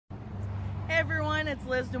everyone, it's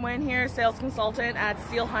Liz DeWin here, sales consultant at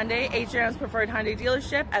Steele Hyundai, H&M's preferred Hyundai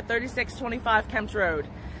dealership at 3625 Kemps Road.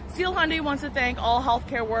 Steele Hyundai wants to thank all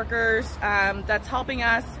healthcare workers that's helping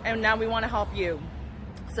us, and now we want to help you.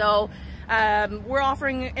 So we're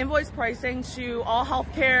offering invoice pricing to all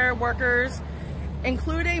healthcare workers,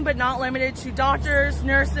 including but not limited to doctors,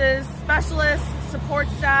 nurses, specialists, support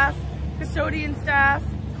staff, custodian staff,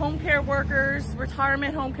 home care workers,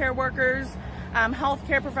 retirement home care workers,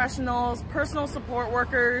 healthcare professionals, personal support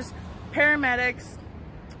workers, paramedics,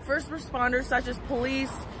 first responders such as police,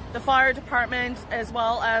 the fire department, as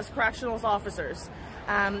well as correctional officers.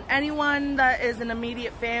 Anyone that is an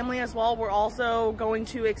immediate family as well, we're also going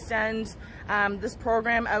to extend this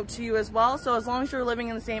program out to you as well. So as long as you're living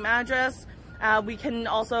in the same address, we can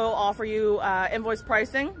also offer you invoice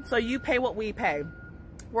pricing, so you pay what we pay.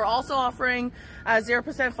 We're also offering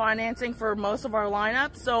 0% financing for most of our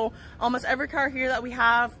lineup. So almost every car here that we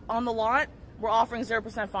have on the lot, we're offering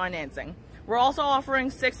 0% financing. We're also offering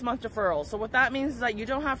 6-month deferrals. So what that means is that you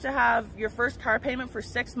don't have to have your first car payment for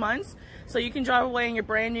 6 months. So you can drive away in your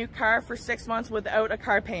brand new car for 6 months without a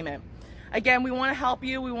car payment. Again, we want to help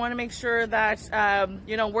you. We want to make sure that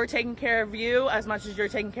we're taking care of you as much as you're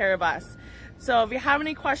taking care of us. So if you have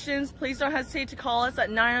any questions, please don't hesitate to call us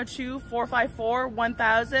at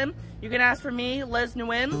 902-454-1000. You can ask for me, Liz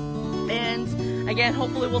Nguyen. And again,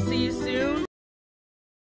 hopefully we'll see you soon.